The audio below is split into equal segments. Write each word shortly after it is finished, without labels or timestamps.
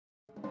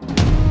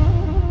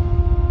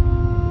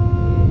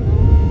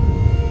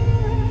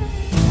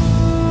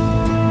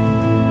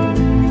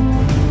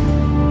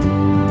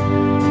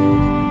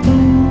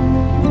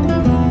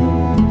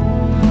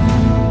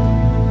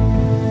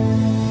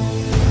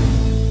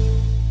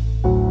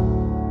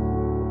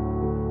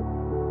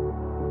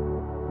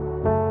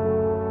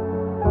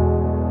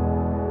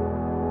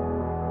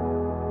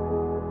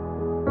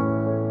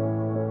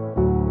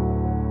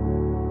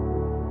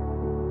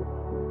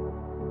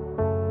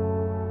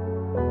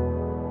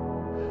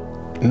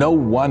No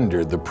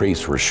wonder the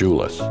priests were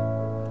shoeless.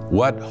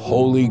 What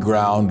holy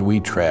ground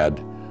we tread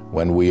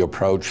when we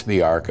approach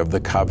the Ark of the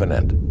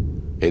Covenant.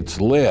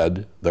 Its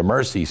lid, the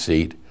mercy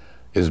seat,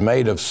 is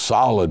made of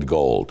solid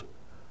gold,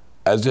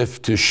 as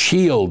if to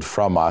shield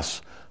from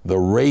us the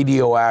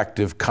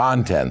radioactive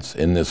contents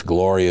in this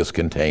glorious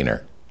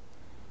container.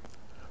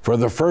 For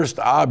the first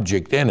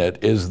object in it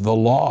is the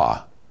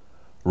law,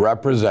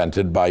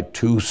 represented by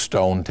 2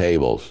 stone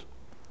tables.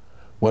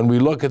 When we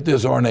look at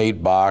this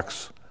ornate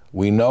box,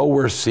 we know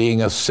we're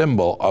seeing a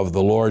symbol of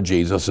the Lord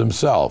Jesus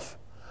himself,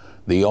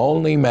 the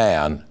only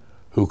man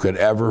who could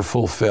ever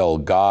fulfill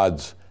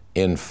God's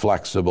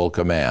inflexible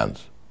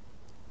commands.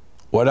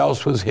 What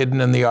else was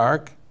hidden in the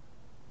ark?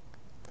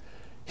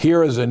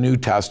 Here is a New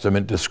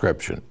Testament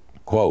description.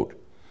 Quote,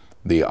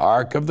 "The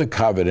Ark of the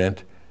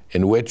Covenant,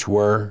 in which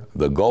were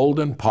the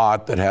golden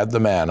pot that had the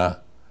manna,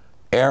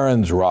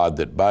 Aaron's rod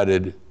that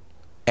budded,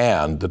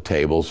 and the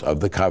tables of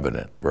the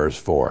covenant." Verse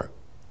 4.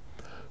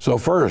 So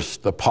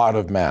first, the pot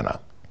of manna.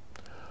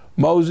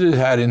 Moses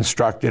had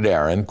instructed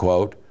Aaron,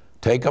 quote,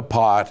 "Take a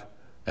pot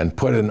and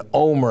put an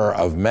omer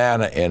of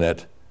manna in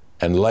it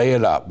and lay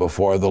it up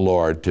before the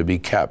Lord to be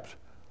kept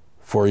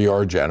for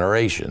your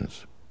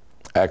generations."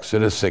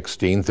 Exodus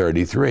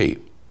 16:33.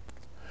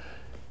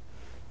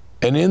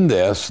 And in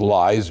this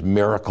lies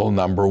miracle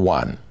number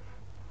 1.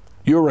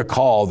 You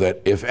recall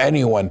that if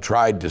anyone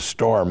tried to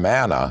store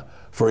manna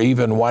for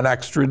even 1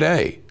 extra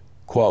day,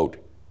 quote,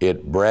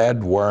 "it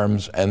bred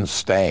worms and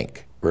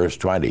stank," verse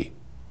 20.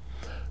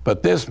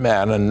 But this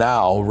manna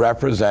now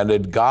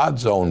represented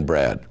God's own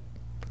bread.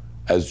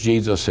 As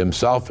Jesus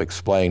himself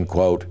explained,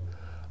 quote,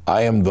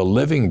 "I am the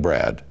living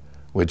bread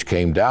which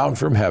came down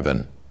from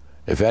heaven.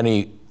 If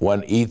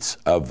anyone eats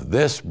of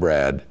this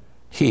bread,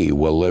 he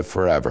will live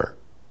forever."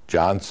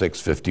 John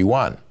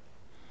 6:51.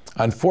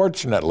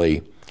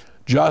 Unfortunately,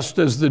 just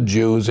as the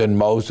Jews in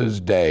Moses'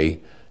 day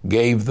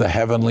gave the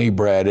heavenly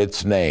bread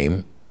its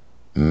name,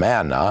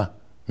 manna,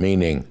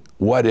 meaning,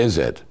 what is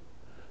it?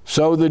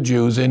 So the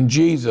Jews in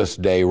Jesus'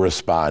 day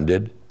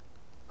responded,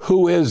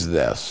 "Who is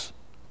this?"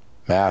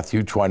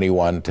 Matthew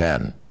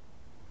 21:10.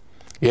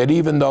 Yet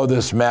even though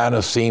this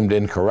manna seemed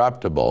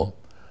incorruptible,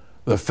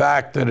 the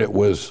fact that it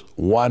was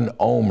 1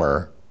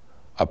 omer,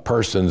 a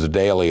person's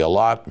daily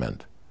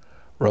allotment,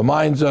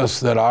 reminds us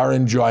that our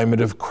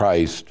enjoyment of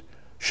Christ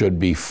should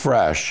be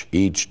fresh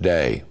each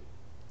day.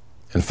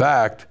 In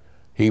fact,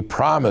 he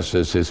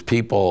promises his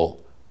people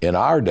in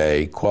our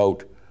day,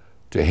 quote,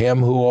 "To him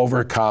who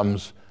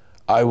overcomes,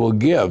 I will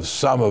give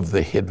some of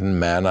the hidden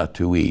manna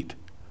to eat."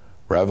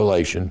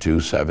 Revelation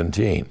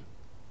 2:17.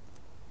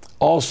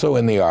 Also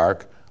in the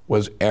ark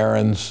was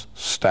Aaron's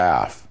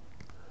staff.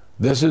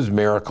 This is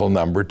miracle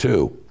number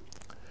 2.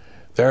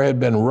 There had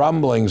been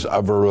rumblings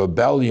of a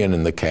rebellion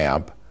in the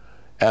camp,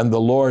 and the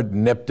Lord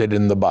nipped it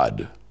in the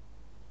bud.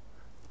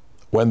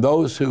 When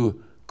those who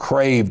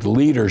craved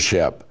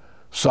leadership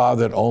saw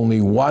that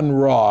only 1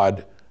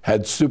 rod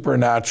had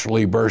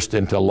supernaturally burst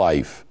into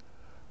life,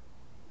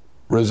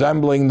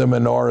 resembling the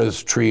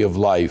menorah's tree of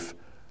life,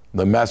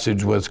 the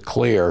message was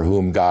clear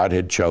whom God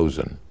had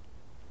chosen.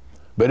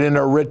 But in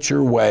a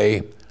richer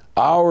way,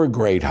 our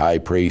great high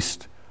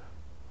priest,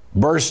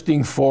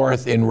 bursting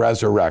forth in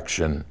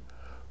resurrection,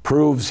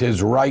 proves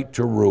his right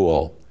to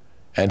rule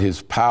and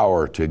his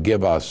power to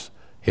give us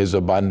his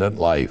abundant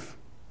life.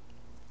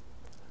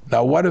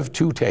 Now, what of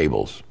 2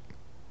 tables?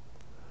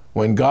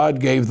 When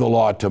God gave the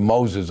law to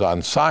Moses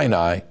on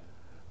Sinai,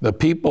 the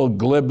people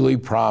glibly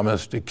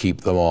promised to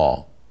keep them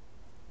all.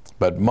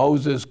 But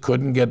Moses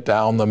couldn't get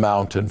down the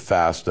mountain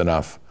fast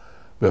enough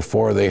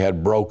before they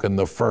had broken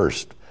the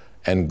first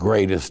and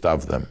greatest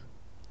of them.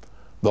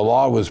 The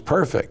law was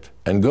perfect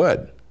and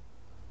good,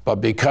 but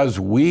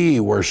because we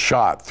were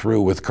shot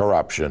through with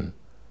corruption,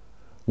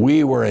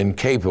 we were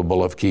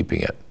incapable of keeping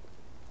it.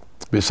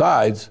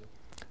 Besides,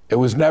 it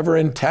was never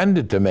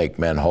intended to make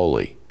men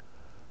holy,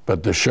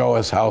 but to show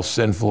us how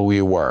sinful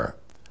we were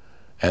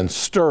and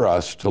stir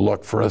us to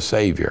look for a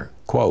Savior.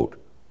 Quote,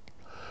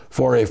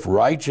 "For if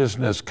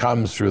righteousness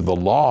comes through the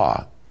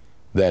law,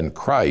 then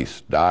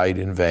Christ died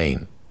in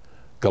vain."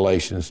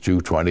 Galatians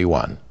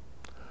 2:21.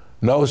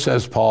 No,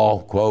 says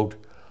Paul, quote,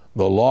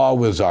 "The law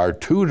was our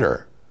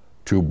tutor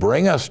to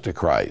bring us to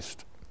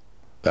Christ,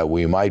 that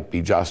we might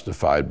be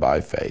justified by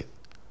faith."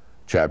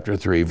 Chapter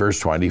 3, verse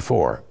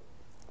 24.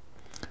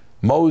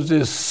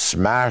 Moses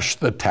smashed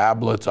the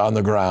tablets on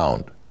the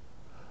ground.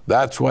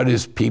 That's what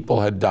his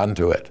people had done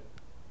to it.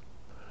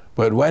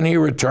 But when he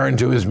returned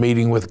to his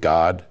meeting with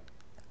God,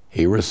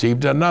 he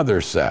received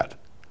another set,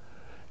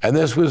 and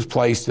this was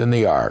placed in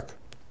the ark.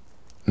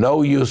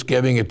 No use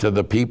giving it to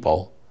the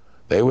people.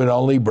 They would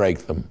only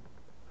break them.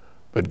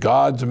 But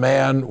God's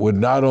man would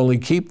not only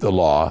keep the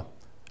law,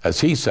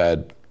 as he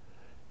said,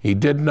 he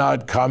did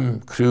not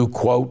come to,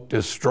 quote,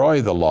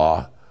 destroy the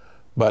law,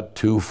 but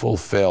to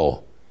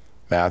fulfill.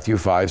 Matthew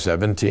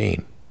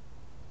 5:17.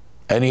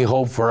 Any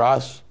hope for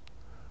us?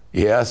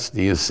 Yes,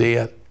 do you see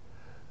it?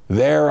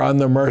 There on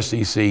the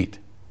mercy seat,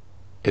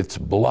 it's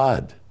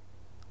blood.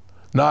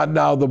 Not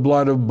now the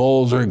blood of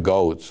bulls or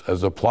goats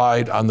as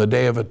applied on the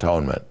Day of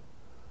Atonement,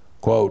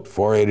 Quote,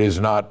 for it is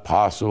not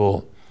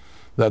possible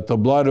that the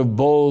blood of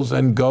bulls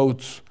and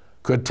goats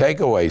could take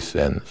away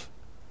sins.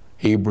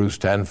 Hebrews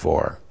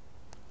 10:4.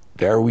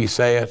 Dare we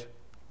say it?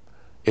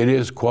 It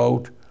is,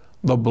 quote,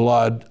 the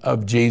blood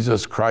of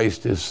Jesus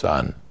Christ, his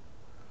Son,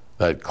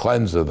 that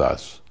cleanseth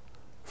us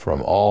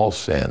from all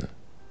sin.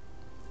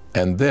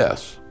 And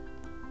this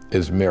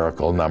is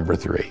miracle number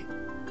 3.